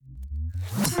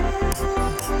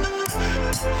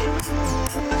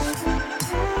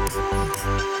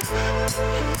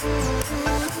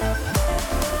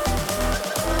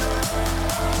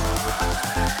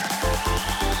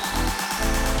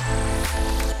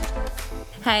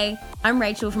Hey, I'm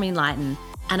Rachel from Enlighten,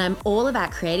 and I'm all about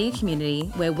creating a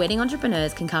community where wedding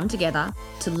entrepreneurs can come together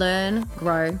to learn,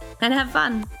 grow, and have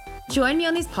fun. Join me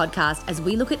on this podcast as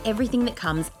we look at everything that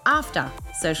comes after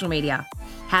social media.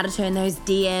 How to turn those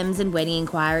DMs and wedding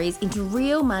inquiries into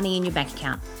real money in your bank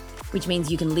account, which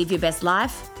means you can live your best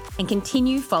life and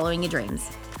continue following your dreams.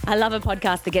 I love a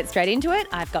podcast that gets straight into it.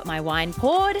 I've got my wine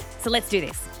poured, so let's do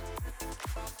this.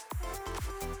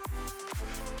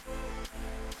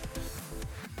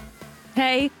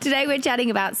 Hey, today we're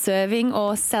chatting about serving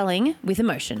or selling with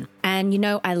emotion. And you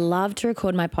know, I love to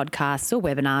record my podcasts or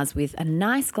webinars with a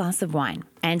nice glass of wine.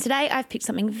 And today I've picked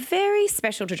something very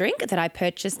special to drink that I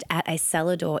purchased at a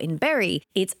cellar door in Berry.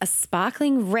 It's a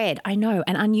sparkling red, I know,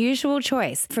 an unusual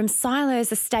choice, from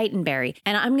Silo's Estate in Berry.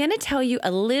 And I'm going to tell you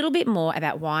a little bit more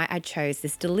about why I chose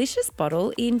this delicious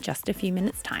bottle in just a few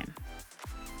minutes' time.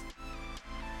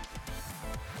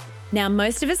 Now,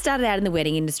 most of us started out in the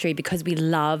wedding industry because we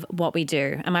love what we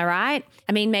do. Am I right?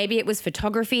 I mean, maybe it was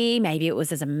photography, maybe it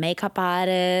was as a makeup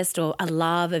artist or a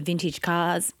love of vintage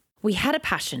cars. We had a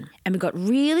passion and we got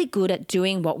really good at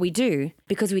doing what we do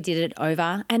because we did it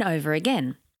over and over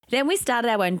again. Then we started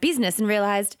our own business and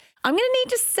realized, I'm going to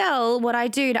need to sell what I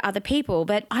do to other people,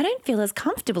 but I don't feel as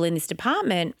comfortable in this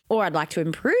department, or I'd like to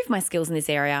improve my skills in this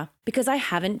area because I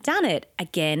haven't done it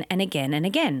again and again and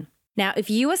again. Now, if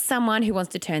you are someone who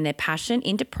wants to turn their passion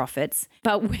into profits,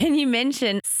 but when you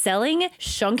mention selling,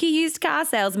 shonky used car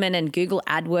salesmen and Google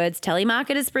AdWords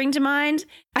telemarketers spring to mind,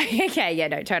 okay, yeah,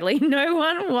 no, totally. No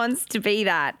one wants to be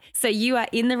that. So you are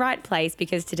in the right place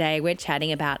because today we're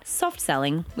chatting about soft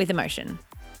selling with emotion.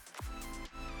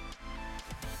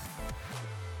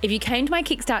 If you came to my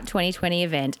Kickstart 2020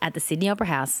 event at the Sydney Opera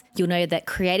House, you'll know that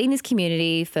creating this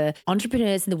community for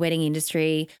entrepreneurs in the wedding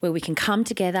industry where we can come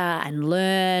together and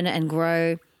learn and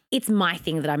grow, it's my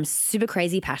thing that I'm super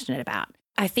crazy passionate about.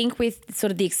 I think with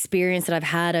sort of the experience that I've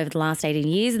had over the last 18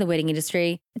 years in the wedding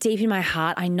industry, deep in my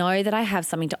heart, I know that I have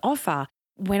something to offer.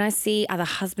 When I see other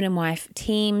husband and wife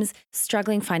teams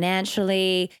struggling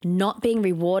financially, not being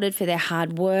rewarded for their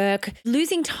hard work,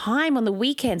 losing time on the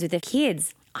weekends with their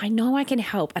kids, I know I can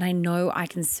help and I know I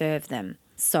can serve them.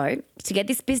 So to get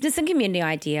this business and community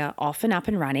idea off and up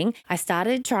and running, I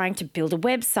started trying to build a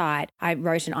website. I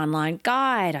wrote an online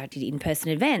guide. I did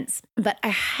in-person events. But I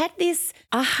had this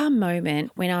aha moment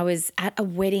when I was at a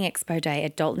wedding expo day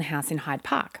at Dalton House in Hyde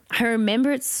Park. I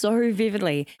remember it so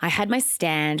vividly. I had my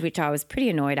stand, which I was pretty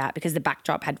annoyed at because the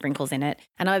backdrop had wrinkles in it.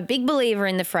 And I'm a big believer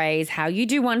in the phrase, how you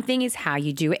do one thing is how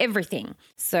you do everything.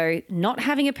 So not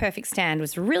having a perfect stand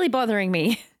was really bothering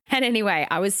me. And anyway,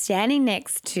 I was standing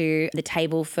next to the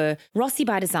table for Rossi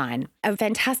by Design, a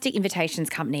fantastic invitations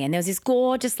company. And there was this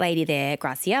gorgeous lady there,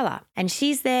 Graciela, and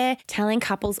she's there telling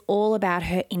couples all about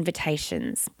her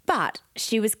invitations. But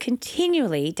she was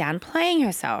continually downplaying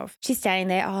herself. She's standing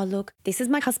there, oh, look, this is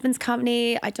my husband's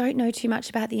company. I don't know too much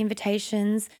about the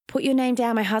invitations. Put your name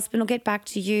down. My husband will get back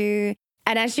to you.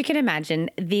 And as you can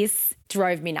imagine, this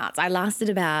drove me nuts. I lasted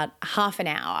about half an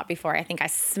hour before I think I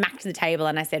smacked the table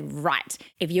and I said, right,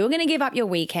 if you're going to give up your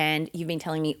weekend, you've been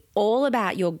telling me all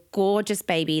about your gorgeous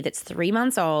baby that's 3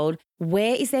 months old.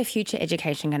 Where is their future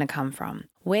education going to come from?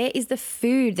 Where is the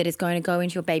food that is going to go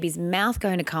into your baby's mouth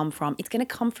going to come from? It's going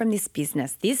to come from this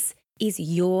business. This is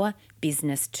your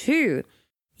business too.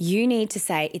 You need to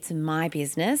say, it's my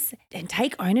business, and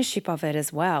take ownership of it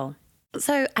as well.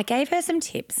 So I gave her some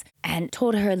tips and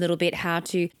taught her a little bit how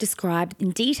to describe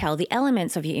in detail the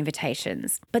elements of your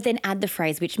invitations, but then add the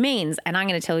phrase which means, and I'm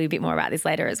going to tell you a bit more about this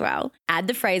later as well. Add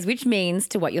the phrase which means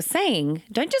to what you're saying.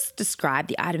 Don't just describe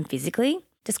the item physically,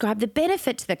 describe the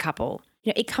benefit to the couple.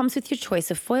 You know, it comes with your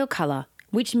choice of foil color,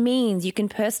 which means you can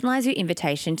personalize your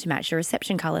invitation to match your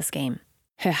reception color scheme.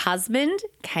 Her husband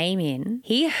came in.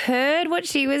 He heard what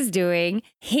she was doing.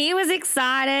 He was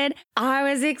excited. I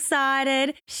was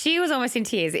excited. She was almost in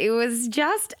tears. It was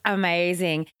just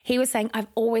amazing. He was saying, I've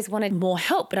always wanted more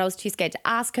help, but I was too scared to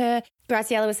ask her.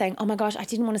 Graciela was saying, oh my gosh, I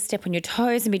didn't want to step on your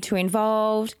toes and be too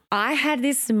involved. I had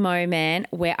this moment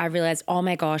where I realized, oh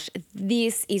my gosh,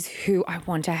 this is who I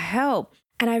want to help.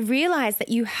 And I realized that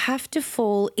you have to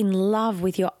fall in love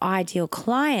with your ideal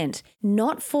client,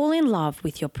 not fall in love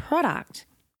with your product.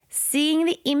 Seeing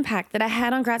the impact that I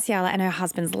had on Graciela and her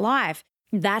husband's life,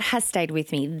 that has stayed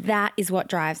with me. That is what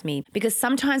drives me. Because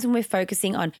sometimes when we're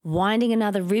focusing on winding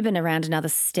another ribbon around another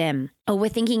stem, or we're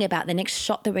thinking about the next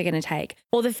shot that we're going to take,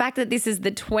 or the fact that this is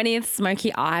the 20th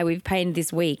smoky eye we've painted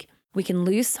this week, we can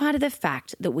lose sight of the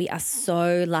fact that we are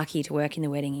so lucky to work in the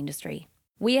wedding industry.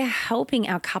 We are helping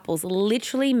our couples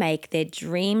literally make their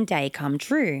dream day come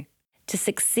true. To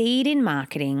succeed in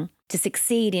marketing, to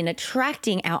succeed in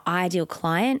attracting our ideal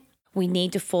client, we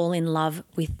need to fall in love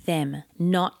with them,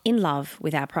 not in love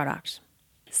with our product.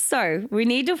 So we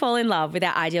need to fall in love with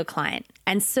our ideal client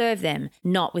and serve them,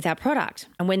 not with our product.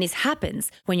 And when this happens,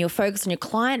 when you're focused on your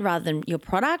client rather than your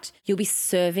product, you'll be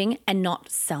serving and not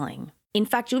selling. In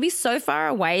fact, you'll be so far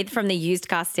away from the used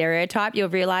car stereotype, you'll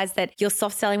realize that you're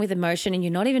soft selling with emotion and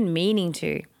you're not even meaning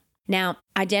to. Now,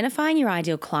 identifying your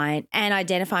ideal client and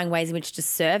identifying ways in which to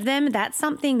serve them, that's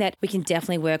something that we can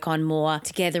definitely work on more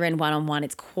together and one-on-one.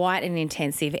 It's quite an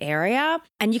intensive area,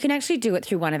 and you can actually do it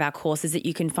through one of our courses that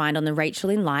you can find on the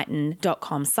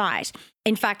rachelenlighten.com site.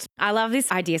 In fact, I love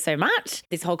this idea so much,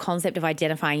 this whole concept of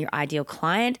identifying your ideal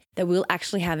client, that we'll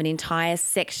actually have an entire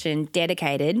section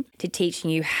dedicated to teaching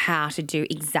you how to do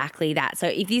exactly that. So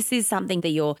if this is something that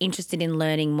you're interested in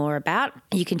learning more about,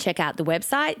 you can check out the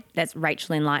website. That's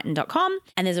rachelenlighten.com,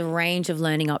 and there's a range of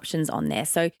learning options on there.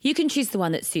 So you can choose the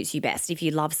one that suits you best. If you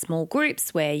love small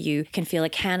groups where you can feel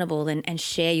accountable and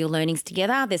share your learnings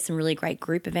together, there's some really great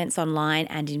group events online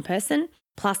and in person.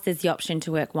 Plus, there's the option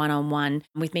to work one-on-one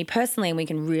with me personally, and we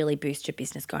can really boost your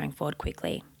business going forward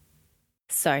quickly.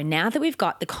 So now that we've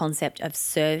got the concept of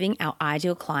serving our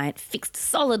ideal client fixed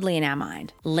solidly in our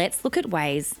mind, let's look at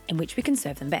ways in which we can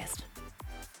serve them best.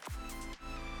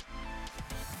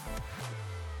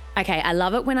 Okay, I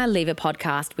love it when I leave a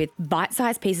podcast with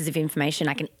bite-sized pieces of information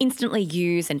I can instantly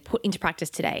use and put into practice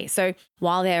today. So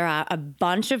while there are a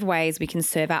bunch of ways we can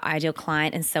serve our ideal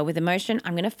client and sell with emotion,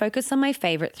 I'm going to focus on my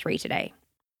favorite 3 today.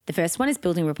 The first one is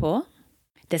building rapport.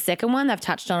 The second one I've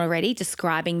touched on already,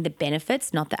 describing the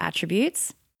benefits, not the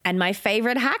attributes. And my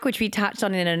favorite hack, which we touched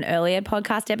on in an earlier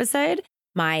podcast episode,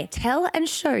 my tell and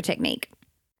show technique.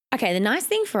 Okay, the nice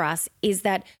thing for us is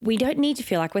that we don't need to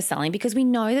feel like we're selling because we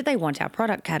know that they want our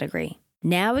product category.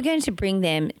 Now we're going to bring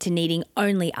them to needing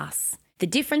only us. The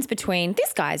difference between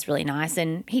this guy's really nice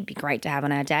and he'd be great to have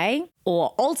on our day,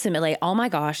 or ultimately, oh my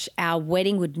gosh, our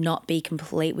wedding would not be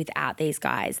complete without these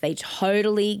guys. They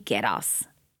totally get us.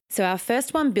 So our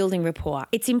first one, building rapport.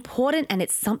 It's important and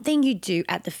it's something you do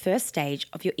at the first stage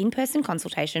of your in-person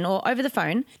consultation or over the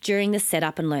phone during the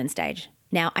setup and learn stage.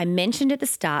 Now, I mentioned at the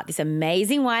start this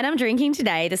amazing wine I'm drinking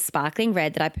today, the sparkling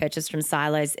red that I purchased from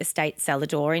Silo's Estate Cellar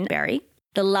Door in Berry.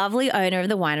 The lovely owner of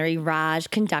the winery, Raj,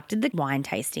 conducted the wine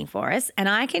tasting for us. And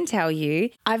I can tell you,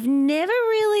 I've never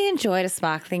really enjoyed a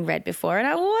sparkling red before. And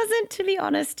I wasn't, to be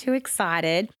honest, too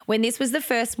excited when this was the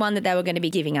first one that they were going to be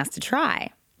giving us to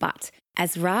try. But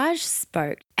as Raj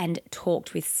spoke and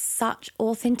talked with such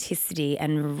authenticity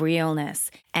and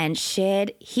realness and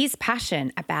shared his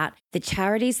passion about the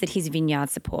charities that his vineyard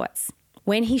supports,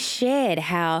 when he shared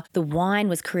how the wine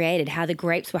was created, how the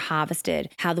grapes were harvested,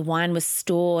 how the wine was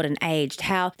stored and aged,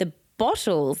 how the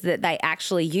bottles that they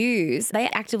actually use, they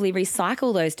actively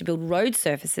recycle those to build road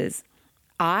surfaces,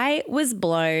 I was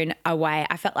blown away.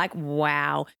 I felt like,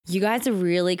 wow, you guys are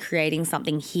really creating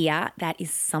something here that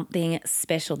is something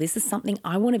special. This is something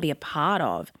I want to be a part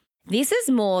of. This is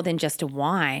more than just a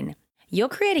wine. You're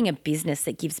creating a business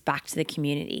that gives back to the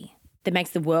community, that makes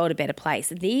the world a better place.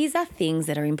 These are things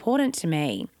that are important to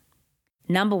me.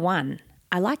 Number 1,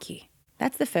 I like you.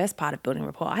 That's the first part of building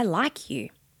rapport. I like you.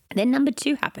 And then number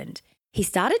 2 happened. He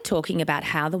started talking about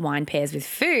how the wine pairs with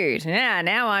food.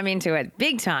 Now I'm into it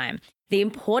big time. The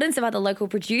importance of other local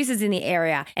producers in the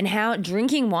area and how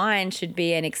drinking wine should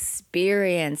be an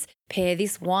experience. Pair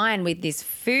this wine with this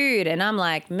food. And I'm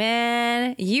like,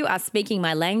 man, you are speaking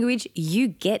my language. You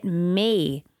get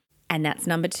me. And that's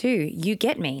number 2. You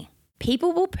get me.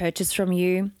 People will purchase from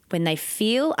you when they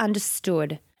feel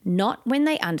understood, not when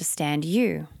they understand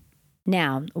you.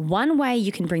 Now, one way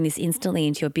you can bring this instantly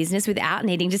into your business without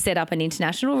needing to set up an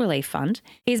international relief fund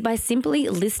is by simply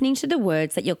listening to the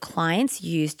words that your clients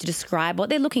use to describe what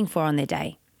they're looking for on their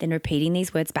day, then repeating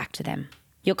these words back to them.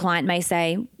 Your client may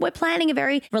say, we're planning a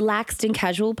very relaxed and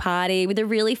casual party with a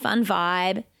really fun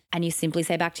vibe. And you simply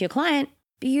say back to your client,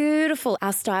 beautiful.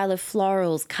 Our style of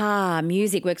florals, car,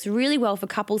 music works really well for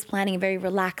couples planning a very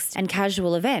relaxed and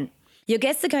casual event. Your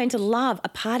guests are going to love a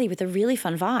party with a really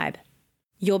fun vibe.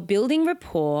 You're building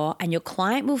rapport and your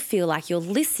client will feel like you're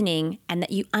listening and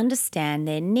that you understand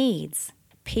their needs.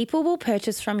 People will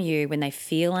purchase from you when they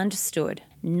feel understood,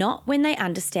 not when they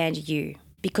understand you,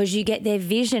 because you get their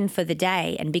vision for the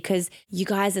day and because you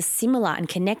guys are similar and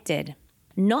connected,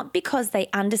 not because they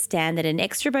understand that an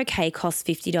extra bouquet costs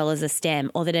 $50 a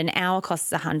stem or that an hour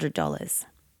costs $100.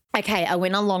 Okay, I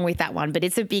went along with that one, but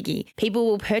it's a biggie. People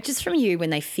will purchase from you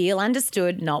when they feel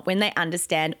understood, not when they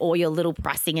understand all your little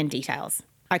pricing and details.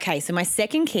 Okay, so my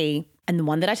second key, and the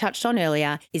one that I touched on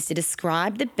earlier, is to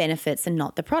describe the benefits and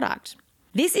not the product.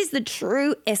 This is the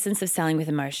true essence of selling with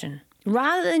emotion.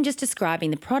 Rather than just describing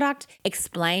the product,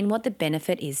 explain what the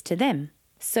benefit is to them.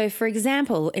 So for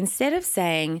example, instead of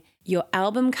saying your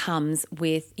album comes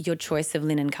with your choice of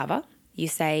linen cover, you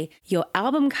say your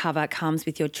album cover comes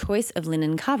with your choice of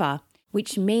linen cover,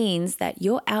 which means that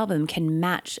your album can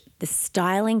match the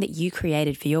styling that you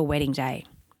created for your wedding day.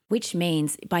 Which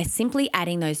means by simply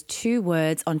adding those 2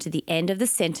 words onto the end of the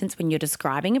sentence when you're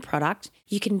describing a product,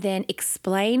 you can then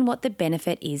explain what the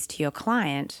benefit is to your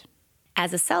client.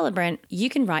 As a celebrant, you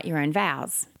can write your own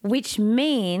vows, which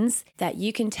means that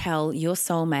you can tell your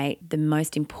soulmate the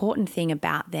most important thing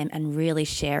about them and really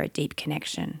share a deep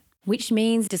connection. Which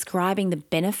means describing the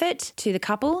benefit to the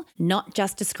couple, not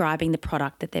just describing the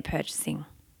product that they're purchasing.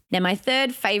 Now, my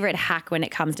third favorite hack when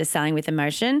it comes to selling with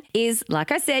emotion is,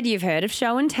 like I said, you've heard of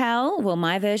show and tell. Well,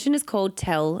 my version is called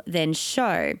tell, then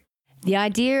show. The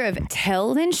idea of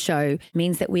tell, then show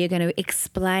means that we are going to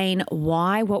explain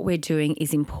why what we're doing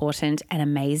is important and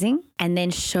amazing, and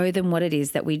then show them what it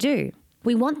is that we do.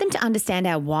 We want them to understand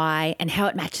our why and how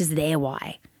it matches their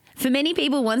why. For many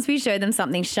people, once we show them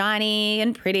something shiny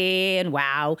and pretty and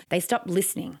wow, they stop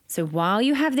listening. So while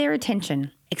you have their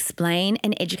attention, explain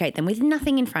and educate them with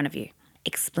nothing in front of you.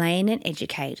 Explain and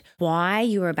educate why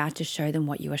you are about to show them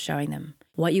what you are showing them,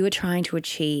 what you are trying to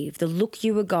achieve, the look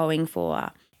you were going for.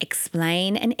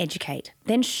 Explain and educate,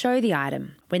 then show the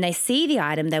item. When they see the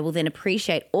item, they will then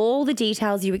appreciate all the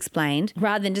details you explained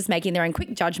rather than just making their own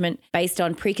quick judgment based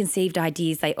on preconceived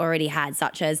ideas they already had,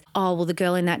 such as, oh, well, the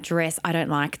girl in that dress, I don't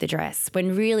like the dress,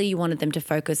 when really you wanted them to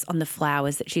focus on the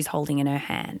flowers that she's holding in her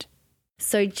hand.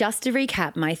 So just to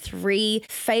recap, my 3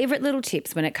 favorite little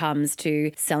tips when it comes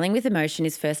to selling with emotion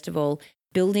is, first of all,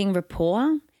 building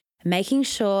rapport, making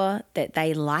sure that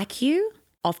they like you,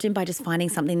 often by just finding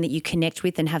something that you connect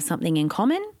with and have something in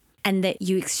common, and that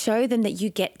you show them that you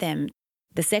get them.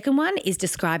 The second one is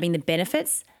describing the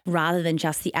benefits rather than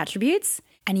just the attributes,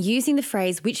 and using the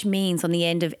phrase which means on the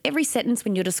end of every sentence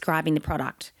when you're describing the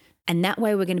product. And that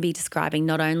way we're going to be describing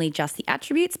not only just the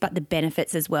attributes, but the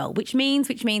benefits as well. Which means.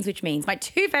 My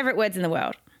 2 favorite words in the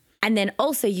world. And then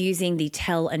also using the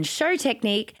tell and show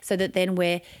technique so that then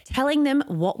we're telling them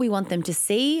what we want them to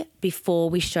see before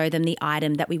we show them the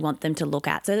item that we want them to look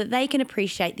at so that they can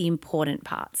appreciate the important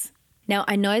parts. Now,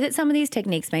 I know that some of these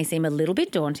techniques may seem a little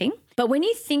bit daunting, but when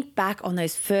you think back on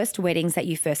those first weddings that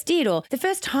you first did, or the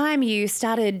first time you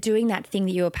started doing that thing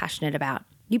that you were passionate about,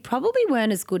 you probably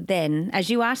weren't as good then as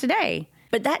you are today.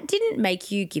 But that didn't make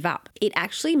you give up. It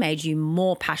actually made you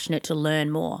more passionate to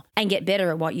learn more and get better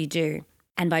at what you do.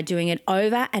 And by doing it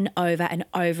over and over and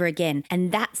over again.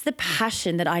 And that's the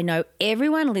passion that I know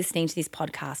everyone listening to this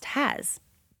podcast has.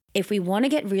 If we want to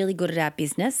get really good at our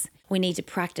business, we need to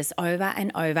practice over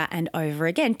and over and over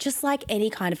again, just like any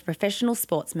kind of professional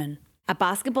sportsman. A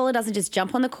basketballer doesn't just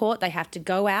jump on the court, they have to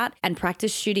go out and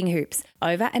practice shooting hoops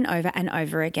over and over and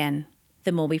over again.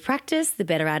 The more we practice, the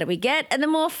better at it we get and the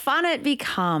more fun it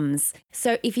becomes.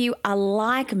 So if you are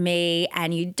like me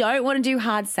and you don't want to do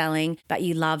hard selling, but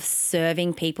you love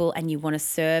serving people and you want to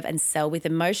serve and sell with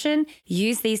emotion,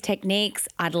 use these techniques.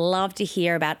 I'd love to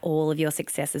hear about all of your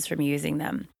successes from using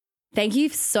them. Thank you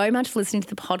so much for listening to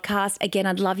the podcast. Again,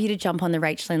 I'd love you to jump on the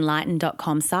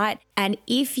rachelinlighten.com site. And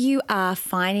if you are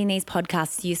finding these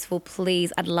podcasts useful,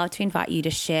 please, I'd love to invite you to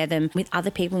share them with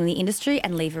other people in the industry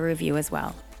and leave a review as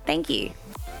well. Thank you.